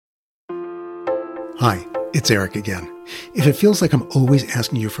Hi, it's Eric again. If it feels like I'm always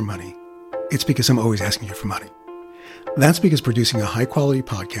asking you for money, it's because I'm always asking you for money. That's because producing a high-quality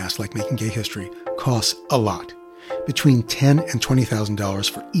podcast like Making Gay History costs a lot, between $10,000 and $20,000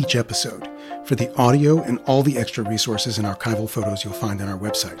 for each episode, for the audio and all the extra resources and archival photos you'll find on our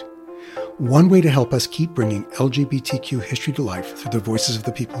website. One way to help us keep bringing LGBTQ history to life through the voices of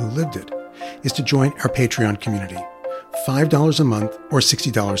the people who lived it is to join our Patreon community, $5 a month or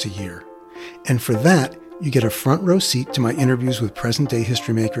 $60 a year. And for that, you get a front row seat to my interviews with present-day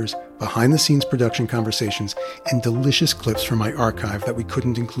history makers, behind-the-scenes production conversations, and delicious clips from my archive that we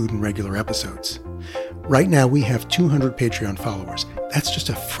couldn't include in regular episodes. Right now, we have 200 Patreon followers. That's just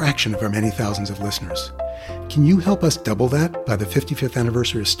a fraction of our many thousands of listeners. Can you help us double that by the 55th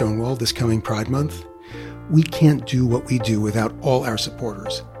anniversary of Stonewall this coming Pride Month? We can't do what we do without all our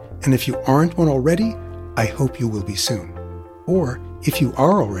supporters. And if you aren't one already, I hope you will be soon. Or, if you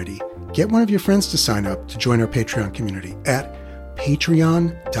are already, get one of your friends to sign up to join our Patreon community at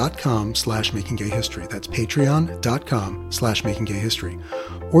patreon.com/makinggayhistory. That's patreon.com/makinggayhistory.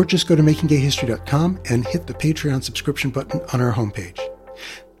 Or just go to makinggayhistory.com and hit the Patreon subscription button on our homepage.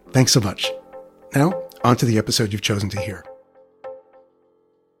 Thanks so much. Now, on to the episode you've chosen to hear.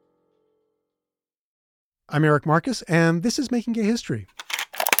 I'm Eric Marcus, and this is Making Gay History.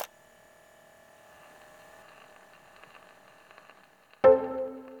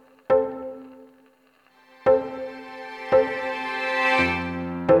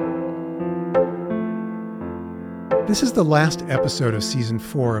 This is the last episode of Season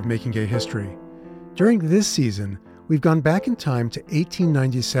 4 of Making Gay History. During this season, we've gone back in time to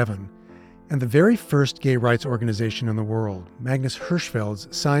 1897 and the very first gay rights organization in the world, Magnus Hirschfeld's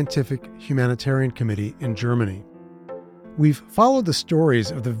Scientific Humanitarian Committee in Germany. We've followed the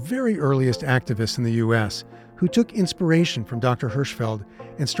stories of the very earliest activists in the U.S. who took inspiration from Dr. Hirschfeld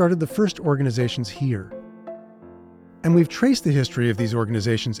and started the first organizations here. And we've traced the history of these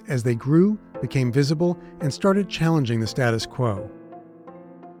organizations as they grew, became visible, and started challenging the status quo.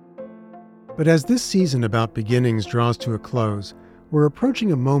 But as this season about beginnings draws to a close, we're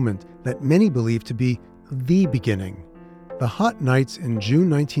approaching a moment that many believe to be the beginning, the hot nights in June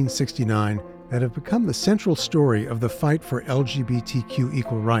 1969 that have become the central story of the fight for LGBTQ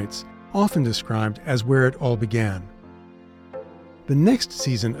equal rights, often described as where it all began. The next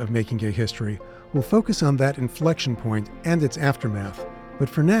season of Making Gay History will focus on that inflection point and its aftermath, but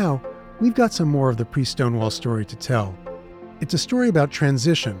for now, we've got some more of the pre-Stonewall story to tell. It's a story about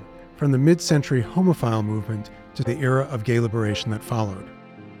transition from the mid-century homophile movement to the era of gay liberation that followed.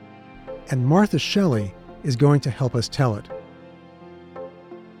 And Martha Shelley is going to help us tell it.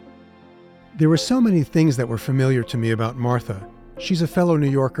 There were so many things that were familiar to me about Martha. She's a fellow New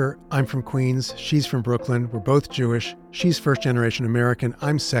Yorker, I'm from Queens, she's from Brooklyn, we're both Jewish, she's first-generation American,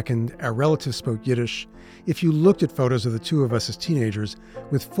 I'm second, our relatives spoke Yiddish. If you looked at photos of the two of us as teenagers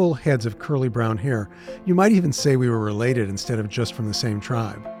with full heads of curly brown hair, you might even say we were related instead of just from the same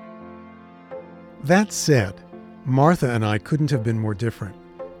tribe. That said, Martha and I couldn't have been more different.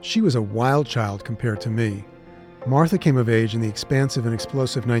 She was a wild child compared to me. Martha came of age in the expansive and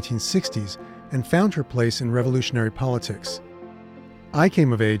explosive 1960s and found her place in revolutionary politics. I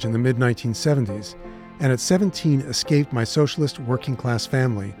came of age in the mid-1970s, and at 17 escaped my socialist working-class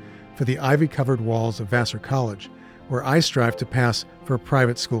family for the ivy-covered walls of Vassar College, where I strived to pass for a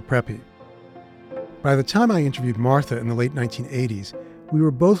private school preppy. By the time I interviewed Martha in the late 1980s, we were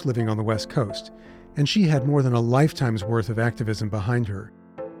both living on the West Coast, and she had more than a lifetime's worth of activism behind her.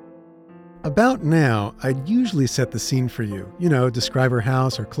 About now, I'd usually set the scene for you, describe her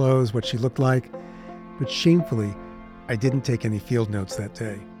house, her clothes, what she looked like, but shamefully, I didn't take any field notes that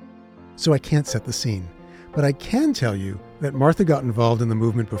day. So I can't set the scene. But I can tell you that Martha got involved in the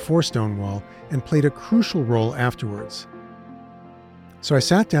movement before Stonewall and played a crucial role afterwards. So I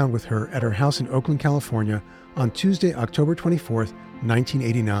sat down with her at her house in Oakland, California on Tuesday, October 24th,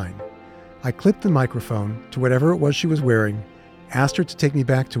 1989. I clipped the microphone to whatever it was she was wearing, asked her to take me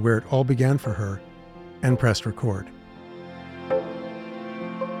back to where it all began for her, and pressed record.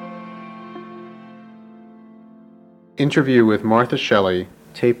 Interview with Martha Shelley,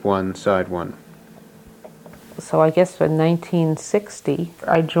 Tape 1, Side 1. So I guess in 1960,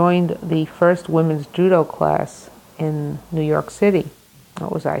 I joined the first women's judo class in New York City.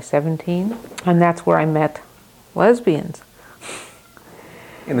 What was I, 17? And that's where I met lesbians.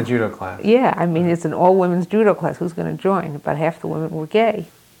 In the judo class? Yeah, it's an all-women's judo class. Who's going to join? About half the women were gay.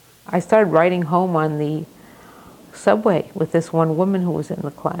 I started riding home on the subway with this one woman who was in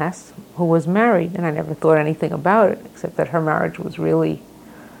the class, who was married, and I never thought anything about it, except that her marriage was really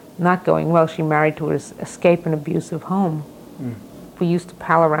not going well. She married to escape an abusive home. We used to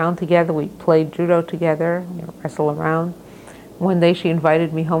pal around together. We played judo together, wrestle around. One day she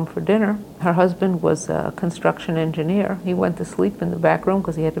invited me home for dinner. Her husband was a construction engineer. He went to sleep in the back room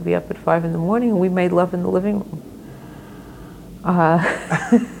because he had to be up at 5 in the morning, and we made love in the living room.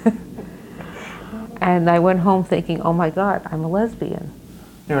 And I went home thinking, oh my God, I'm a lesbian.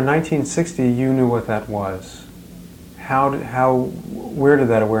 In 1960, you knew what that was. Where did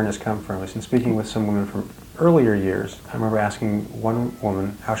that awareness come from? In speaking with some women from earlier years, I remember asking one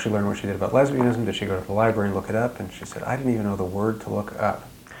woman how she learned what she did about lesbianism. Did she go to the library and look it up? And she said, I didn't even know the word to look up.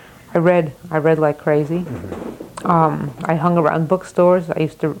 I read like crazy. I hung around bookstores. I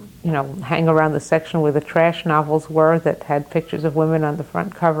used to, hang around the section where the trash novels were that had pictures of women on the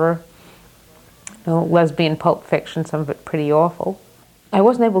front cover. Lesbian pulp fiction, some of it pretty awful. I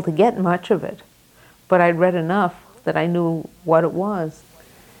wasn't able to get much of it, but I'd read enough that I knew what it was.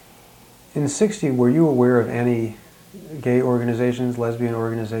 In '60, were you aware of any gay organizations, lesbian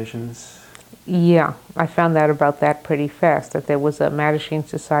organizations? Yeah, I found out about that pretty fast, that there was a Mattachine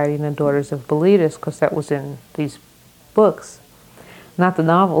Society and the Daughters of Bilitis, because that was in these books. Not the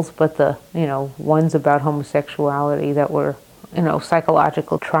novels, but the, ones about homosexuality that were,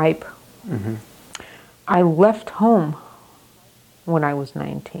 psychological tripe. Mm-hmm. I left home when I was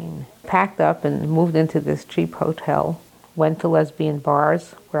 19. Packed up and moved into this cheap hotel. Went to lesbian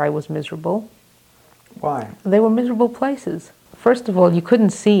bars where I was miserable. Why? They were miserable places. First of all, you couldn't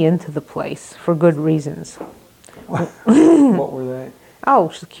see into the place for good reasons. What were they? Oh,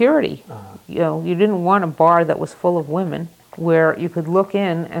 security. You didn't want a bar that was full of women where you could look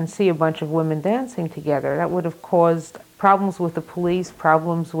in and see a bunch of women dancing together. That would have caused problems with the police,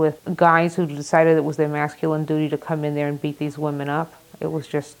 problems with guys who decided it was their masculine duty to come in there and beat these women up. It was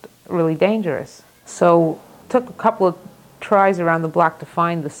just really dangerous. So took a couple of tries around the block to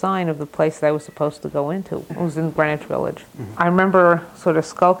find the sign of the place that I was supposed to go into. It was in Greenwich Village. Mm-hmm. I remember sort of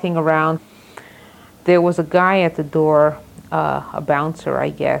skulking around. There was a guy at the door, a bouncer, I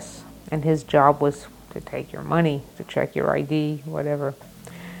guess, and his job was to take your money, to check your ID, whatever.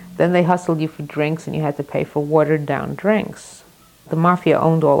 Then they hustled you for drinks, and you had to pay for watered-down drinks. The mafia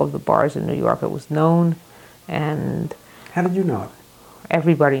owned all of the bars in New York. It was known, and... How did you know it?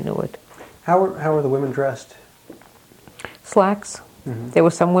 Everybody knew it. How were the women dressed? Slacks. Mm-hmm. There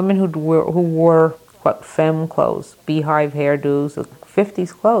were some women who wore what, femme clothes, beehive hairdos,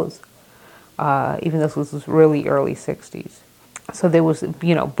 50s clothes, even though this was really early 60s. So there was,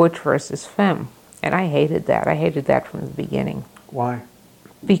 butch versus femme, and I hated that. I hated that from the beginning. Why?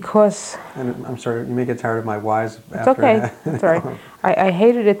 Because... And I'm sorry, you may get tired of my whys after it's okay. that. It's all right. I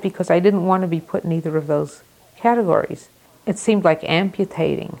hated it because I didn't want to be put in either of those categories. It seemed like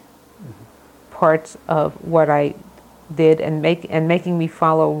amputating parts of what I did and making me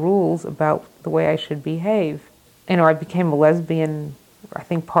follow rules about the way I should behave. I became a lesbian. I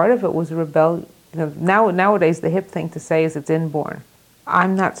think part of it was a rebellion. Nowadays the hip thing to say is it's inborn.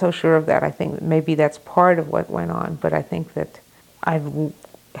 I'm not so sure of that. I think that maybe that's part of what went on, but I think that I've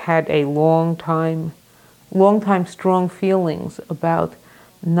had a long time strong feelings about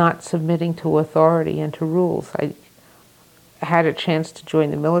not submitting to authority and to rules. I had a chance to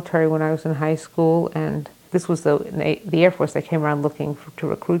join the military when I was in high school, and this was the Air Force. They came around looking to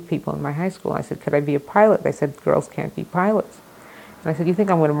recruit people in my high school. I said, could I be a pilot? They said, girls can't be pilots. And I said, you think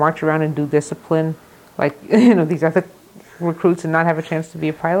I'm going to march around and do discipline like these other recruits and not have a chance to be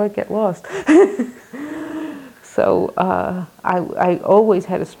a pilot? Get lost. So I always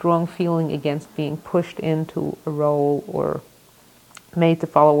had a strong feeling against being pushed into a role or made to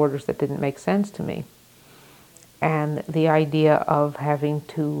follow orders that didn't make sense to me. And the idea of having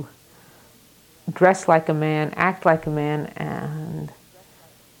to dress like a man, act like a man, and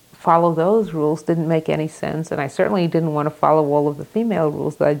follow those rules didn't make any sense. And I certainly didn't want to follow all of the female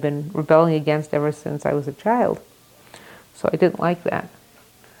rules that I'd been rebelling against ever since I was a child. So I didn't like that.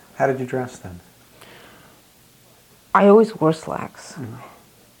 How did you dress then? I always wore slacks. Mm-hmm.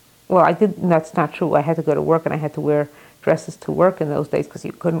 Well, I did. That's not true. I had to go to work, and I had to wear dresses to work in those days because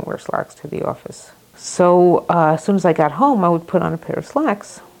you couldn't wear slacks to the office. So as soon as I got home, I would put on a pair of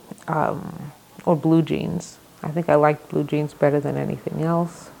slacks or blue jeans. I think I liked blue jeans better than anything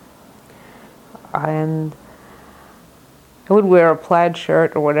else. And I would wear a plaid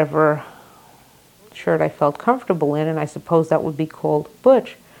shirt or whatever shirt I felt comfortable in, and I suppose that would be called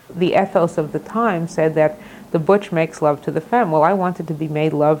butch. The ethos of the time said that the butch makes love to the femme. Well, I wanted to be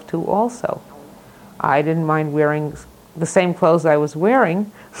made love to also. I didn't mind wearing the same clothes I was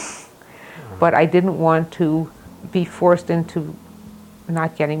wearing, but I didn't want to be forced into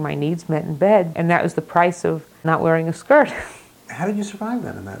not getting my needs met in bed, and that was the price of not wearing a skirt. How did you survive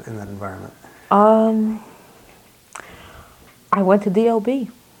then in that environment? I went to DOB.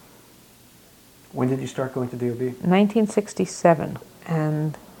 When did you start going to DOB? 1967,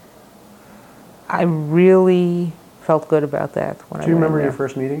 and I really felt good about that when I went. Do you remember there. your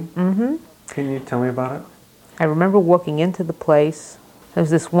first meeting? Mm-hmm. Can you tell me about it? I remember walking into the place. There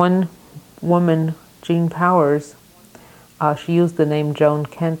was this one woman, Jean Powers. She used the name Joan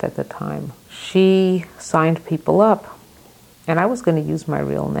Kent at the time. She signed people up, and I was going to use my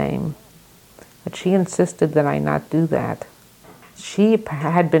real name, but she insisted that I not do that. She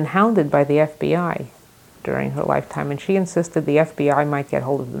had been hounded by the FBI during her lifetime, and she insisted the FBI might get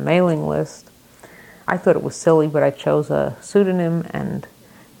hold of the mailing list. I thought it was silly, but I chose a pseudonym and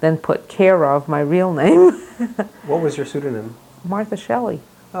then put care of my real name. What was your pseudonym? Martha Shelley.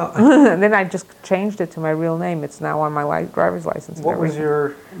 Oh. And then I just changed it to my real name. It's now on my driver's license. What was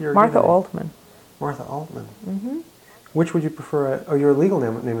your Martha name? Altman. Martha Altman. Mm-hmm. Which would you prefer? Your legal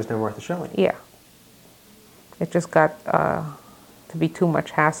name is now Martha Shelley. Yeah. It just got to be too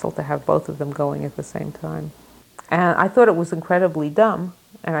much hassle to have both of them going at the same time. And I thought it was incredibly dumb.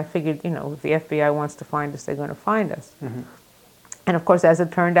 And I figured, if the FBI wants to find us, they're going to find us. Mm-hmm. And of course, as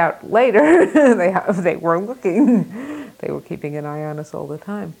it turned out later, they were looking. They were keeping an eye on us all the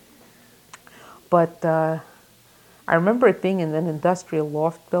time. But I remember it being in an industrial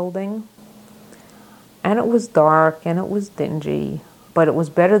loft building. And it was dark and it was dingy. But it was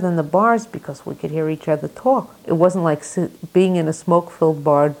better than the bars because we could hear each other talk. It wasn't like being in a smoke-filled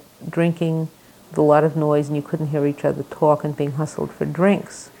bar, drinking with a lot of noise, and you couldn't hear each other talk and being hustled for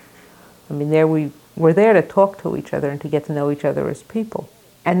drinks. I mean, there we were there to talk to each other and to get to know each other as people.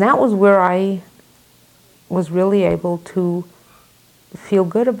 And that was where I was really able to feel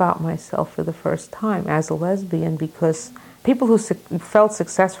good about myself for the first time as a lesbian, because people who felt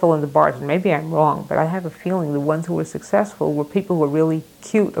successful in the bars, and maybe I'm wrong, but I have a feeling the ones who were successful were people who were really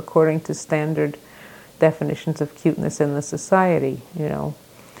cute according to standard definitions of cuteness in the society,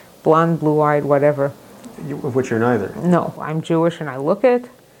 blonde, blue-eyed, whatever. Of which you're neither. No, I'm Jewish and I look it.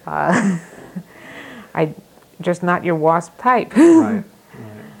 I just not your WASP type. Right.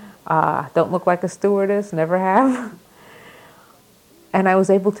 Don't look like a stewardess, never have. And I was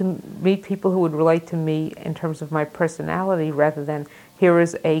able to meet people who would relate to me in terms of my personality rather than here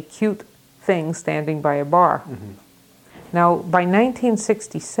is a cute thing standing by a bar. Mm-hmm. Now, by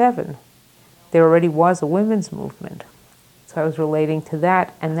 1967, there already was a women's movement. So I was relating to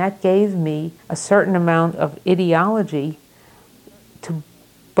that, and that gave me a certain amount of ideology to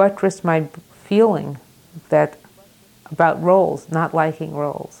buttress my feeling about roles, not liking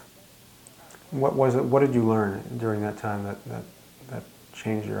roles. What was it? What did you learn during that time that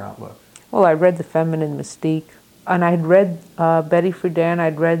changed your outlook? Well, I read The Feminine Mystique, and I'd read Betty Friedan,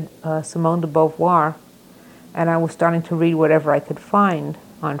 I'd read Simone de Beauvoir, and I was starting to read whatever I could find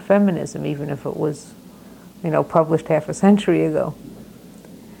on feminism, even if it was, published half a century ago.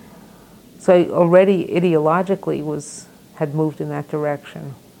 So I already ideologically had moved in that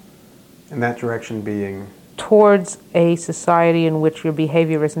direction. And that direction being? Towards a society in which your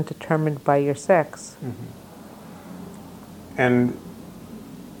behavior isn't determined by your sex. Mm-hmm. And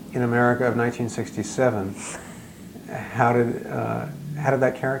in America of 1967, how did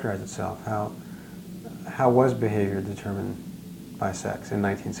that characterize itself? How was behavior determined by sex in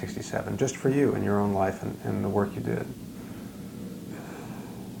 1967, just for you in your own life and the work you did?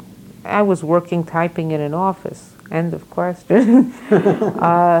 I was working typing in an office. End of question.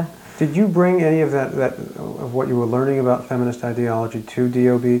 Did you bring any of that of what you were learning about feminist ideology to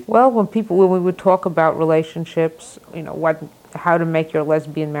DOB? Well, when we would talk about relationships, how to make your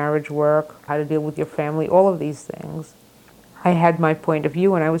lesbian marriage work, how to deal with your family, all of these things, I had my point of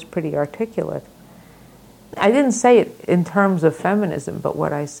view and I was pretty articulate. I didn't say it in terms of feminism, but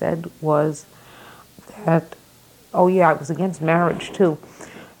what I said was that, I was against marriage too.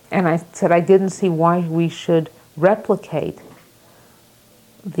 And I said I didn't see why we should replicate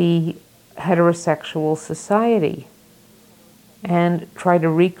the heterosexual society and try to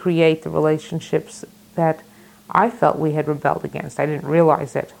recreate the relationships that I felt we had rebelled against. I didn't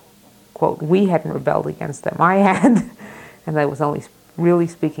realize that, quote, we hadn't rebelled against them. I had, and I was only really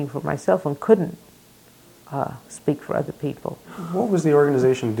speaking for myself and couldn't speak for other people. What was the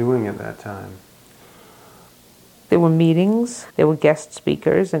organization doing at that time? There were meetings, there were guest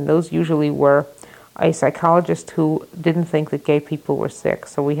speakers, and those usually were a psychologist who didn't think that gay people were sick.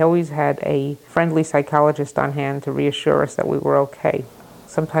 So we always had a friendly psychologist on hand to reassure us that we were okay.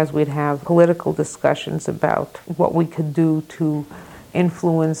 Sometimes we'd have political discussions about what we could do to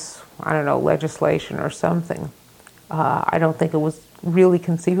influence, legislation or something. I don't think it was really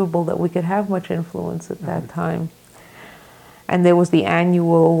conceivable that we could have much influence at that time. And there was the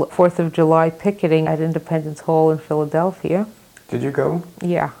annual 4th of July picketing at Independence Hall in Philadelphia. Did you go?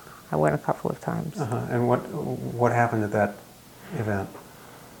 Yeah, I went a couple of times. And what happened at that event?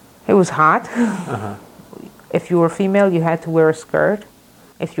 It was hot. If you were female, you had to wear a skirt.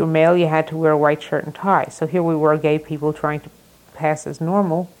 If you were male, you had to wear a white shirt and tie. So here we were, gay people trying to pass as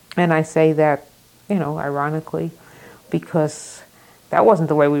normal. And I say that, ironically, because that wasn't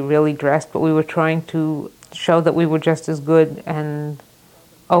the way we really dressed, but we were trying to show that we were just as good and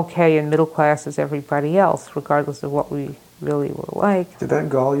okay and middle class as everybody else, regardless of what we really were like. Did that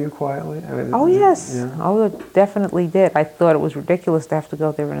gall you quietly? I mean, Oh, yes. Yeah. Oh, it definitely did. I thought it was ridiculous to have to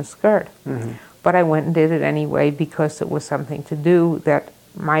go there in a skirt. But I went and did it anyway because it was something to do that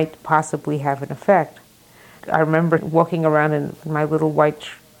might possibly have an effect. I remember walking around in my little white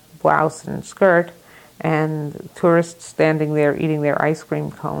blouse and skirt and tourists standing there eating their ice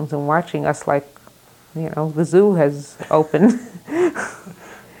cream cones and watching us like, the zoo has opened.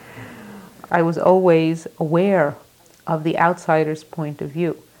 I was always aware of the outsider's point of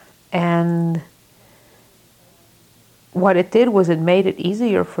view. And what it did was it made it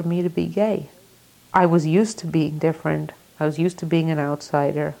easier for me to be gay. I was used to being different. I was used to being an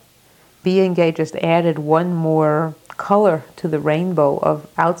outsider. Being gay just added one more color to the rainbow of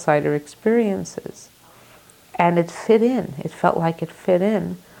outsider experiences. And it fit in. It felt like it fit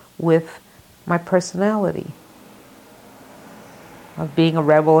in with my personality of being a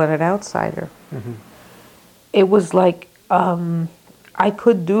rebel and an outsider. It was like I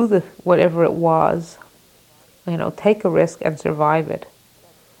could do whatever it was, take a risk and survive it.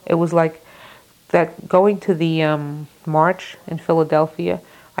 It was like that going to the march in Philadelphia,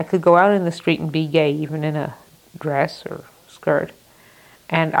 I could go out in the street and be gay, even in a dress or skirt,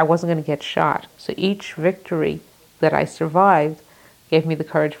 and I wasn't going to get shot. So each victory that I survived gave me the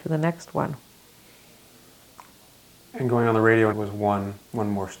courage for the next one. And going on the radio was one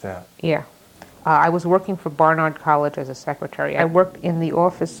more step. Yeah. I was working for Barnard College as a secretary. I worked in the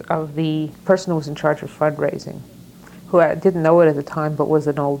office of the person who was in charge of fundraising, who I didn't know it at the time, but was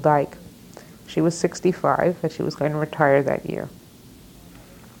an old dyke. She was 65, and she was going to retire that year.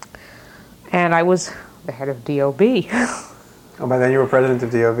 And I was the head of DOB. Oh, by then you were president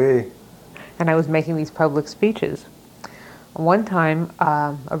of DOB. And I was making these public speeches. One time,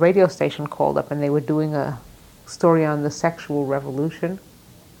 a radio station called up, and they were doing a story on the sexual revolution.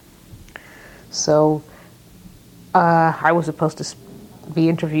 So I was supposed to be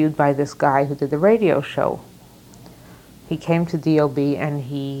interviewed by this guy who did the radio show. He came to DOB and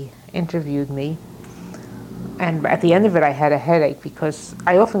he interviewed me. And at the end of it, I had a headache because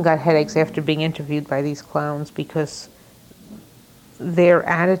I often got headaches after being interviewed by these clowns because their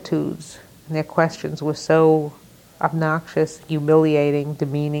attitudes and their questions were so obnoxious, humiliating,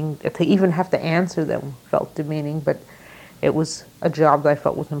 demeaning. To even have to answer them felt demeaning, but it was a job that I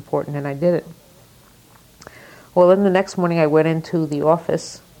felt was important, and I did it. Well, then the next morning I went into the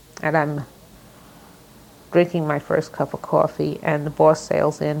office, and I'm drinking my first cup of coffee, and the boss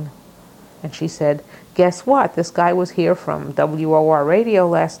sails in, and she said, "Guess what? This guy was here from WOR Radio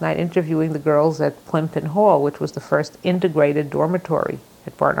last night interviewing the girls at Plimpton Hall, which was the first integrated dormitory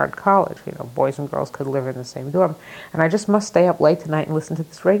at Barnard College. Boys and girls could live in the same dorm. And I just must stay up late tonight and listen to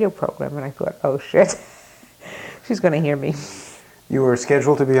this radio program." And I thought, oh, shit. She's going to hear me. You were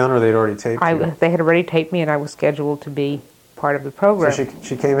scheduled to be on, or they'd already taped you? They had already taped me, and I was scheduled to be part of the program. So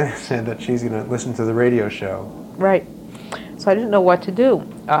she came in and said that she's going to listen to the radio show. Right. So I didn't know what to do.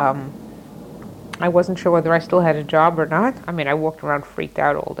 I wasn't sure whether I still had a job or not. I walked around freaked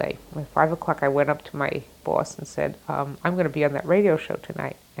out all day. At 5 o'clock, I went up to my boss and said, I'm going to be on that radio show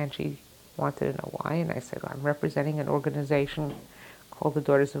tonight. And she wanted to know why. And I said, I'm representing an organization called the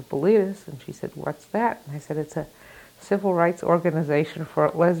Daughters of Bilitis. And she said, what's that? And I said, it's a civil rights organization for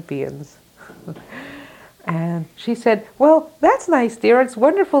lesbians. And she said, well, that's nice, dear. It's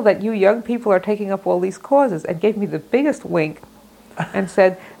wonderful that you young people are taking up all these causes, and gave me the biggest wink and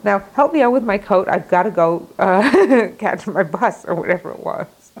said, now help me out with my coat. I've got to go catch my bus, or whatever it was.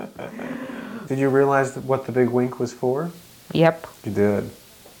 Did you realize what the big wink was for? Yep. You did.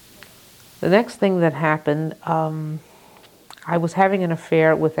 The next thing that happened, I was having an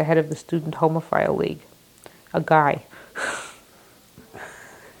affair with the head of the Student Homophile League, a guy.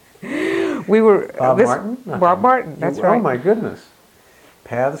 We were Bob Martin? Bob Martin, that's right. Oh my goodness.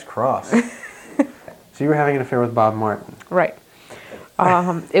 Paths crossed. So you were having an affair with Bob Martin. Right.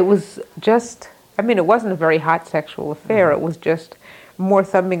 It was just, it wasn't a very hot sexual affair. Mm-hmm. It was just more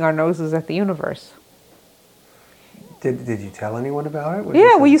thumbing our noses at the universe. Did you tell anyone about it?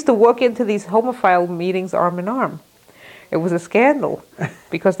 Yeah, we used to walk into these homophile meetings arm in arm. It was a scandal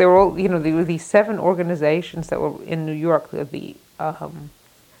because they were all, there were these 7 organizations that were in New York, the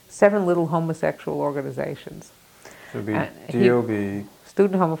 7 little homosexual organizations. So it'd be he- DOB.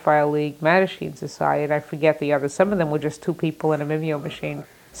 Student Homophile League, Mattachine Society, I forget the others. Some of them were just two people in a Mimeo machine.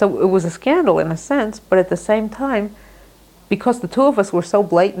 So it was a scandal in a sense, but at the same time, because the two of us were so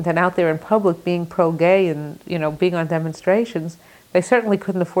blatant and out there in public being pro-gay and, you know, being on demonstrations, they certainly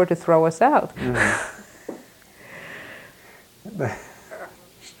couldn't afford to throw us out.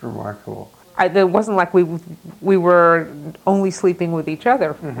 Just remarkable. It wasn't like we were only sleeping with each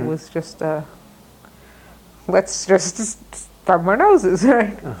other. It was just, let's just thumb our noses,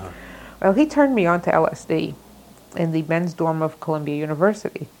 right? Well, he turned me on to LSD in the men's dorm of Columbia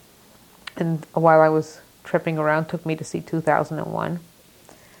University. And while I was tripping around, took me to see 2001.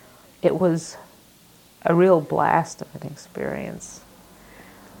 It was a real blast of an experience.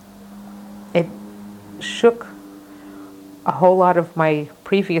 It shook a whole lot of my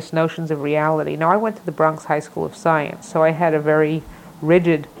previous notions of reality. Now, I went to the Bronx High School of Science, so I had a very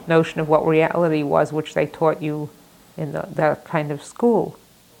rigid notion of what reality was, which they taught you in that kind of school.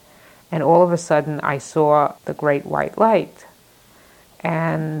 And all of a sudden, I saw the great white light.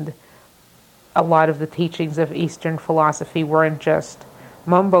 And a lot of the teachings of Eastern philosophy weren't just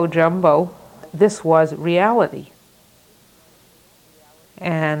mumbo-jumbo. This was reality.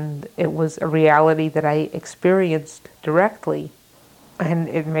 And it was a reality that I experienced directly. And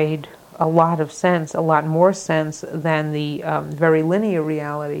it made a lot of sense, a lot more sense than the very linear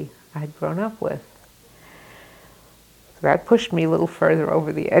reality I had grown up with. So that pushed me a little further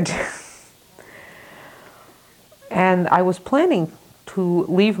over the edge. And I was planning to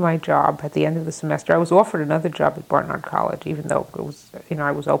leave my job at the end of the semester. I was offered another job at Barnard College, even though it was, you know,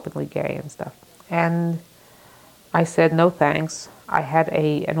 I was openly gay and stuff. And I said, no thanks. I had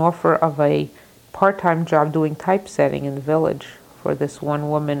an offer of a part-time job doing typesetting in the Village for this one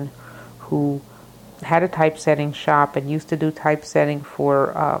woman who had a typesetting shop and used to do typesetting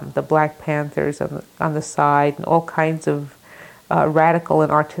for the Black Panthers on the side and all kinds of radical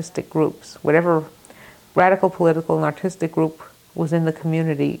and artistic groups. Whatever radical, political, and artistic group was in the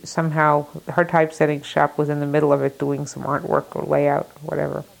community, somehow her typesetting shop was in the middle of it doing some artwork or layout or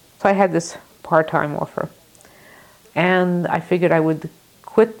whatever. So I had this part-time offer. And I figured I would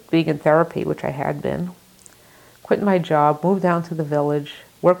quit being in therapy, which I had been, quit my job, move down to the Village,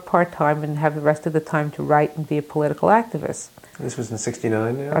 work part-time, and have the rest of the time to write and be a political activist. This was in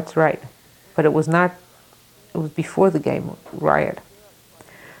 '69 now? That's right. But it was not, it was before the gay riot.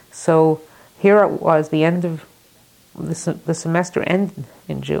 So here it was, the end of the semester ended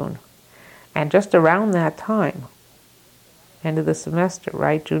in June. And just around that time, end of the semester,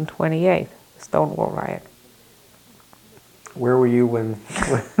 right, June 28th, the Stonewall riot. Where were you when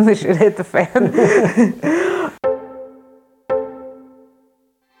The shit hit the fan.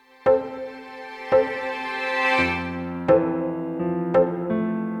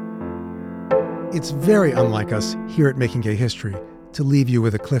 It's very unlike us here at Making Gay History to leave you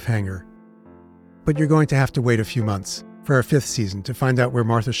with a cliffhanger. But you're going to have to wait a few months for our 5th season to find out where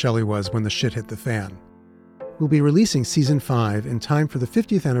Martha Shelley was when the shit hit the fan. We'll be releasing Season 5 in time for the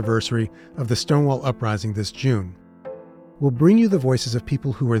 50th anniversary of the Stonewall Uprising this June. We'll bring you the voices of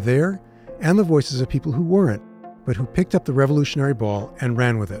people who were there and the voices of people who weren't, but who picked up the revolutionary ball and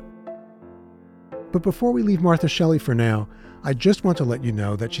ran with it. But before we leave Martha Shelley for now, I just want to let you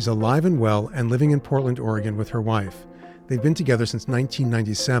know that she's alive and well and living in Portland, Oregon with her wife. They've been together since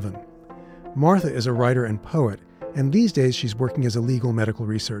 1997. Martha is a writer and poet, and these days she's working as a legal medical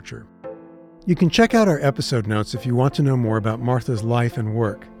researcher. You can check out our episode notes if you want to know more about Martha's life and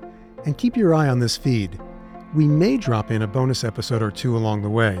work. And keep your eye on this feed. We may drop in a bonus episode or two along the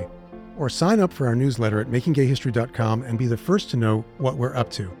way, or sign up for our newsletter at makinggayhistory.com and be the first to know what we're up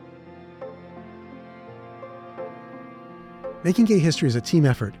to. Making Gay History is a team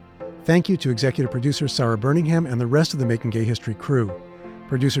effort. Thank you to executive producer Sarah Birmingham and the rest of the Making Gay History crew.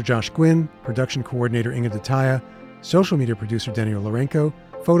 Producer Josh Gwynn, production coordinator Inga Detaya, social media producer Daniel Lorenko,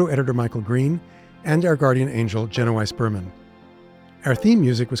 photo editor Michael Green, and our guardian angel Jenna Weiss-Berman. Our theme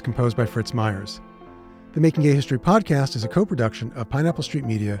music was composed by Fritz Myers. The Making Gay History podcast is a co-production of Pineapple Street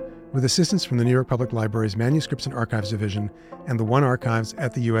Media with assistance from the New York Public Library's Manuscripts and Archives Division and the One Archives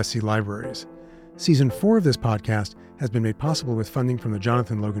at the USC Libraries. Season 4 of this podcast has been made possible with funding from the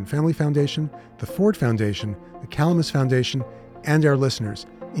Jonathan Logan Family Foundation, the Ford Foundation, the Calamus Foundation, and our listeners,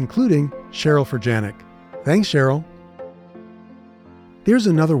 including Cheryl Furjanic. Thanks, Cheryl. There's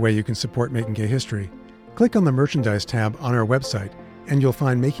another way you can support Making Gay History. Click on the Merchandise tab on our website, and you'll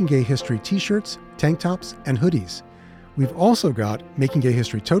find Making Gay History t-shirts, tank tops, and hoodies. We've also got Making Gay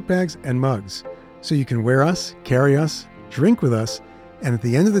History tote bags and mugs, so you can wear us, carry us, drink with us, and at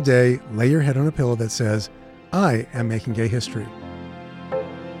the end of the day, lay your head on a pillow that says, I am making gay history.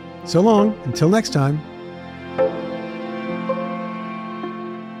 So long, until next time.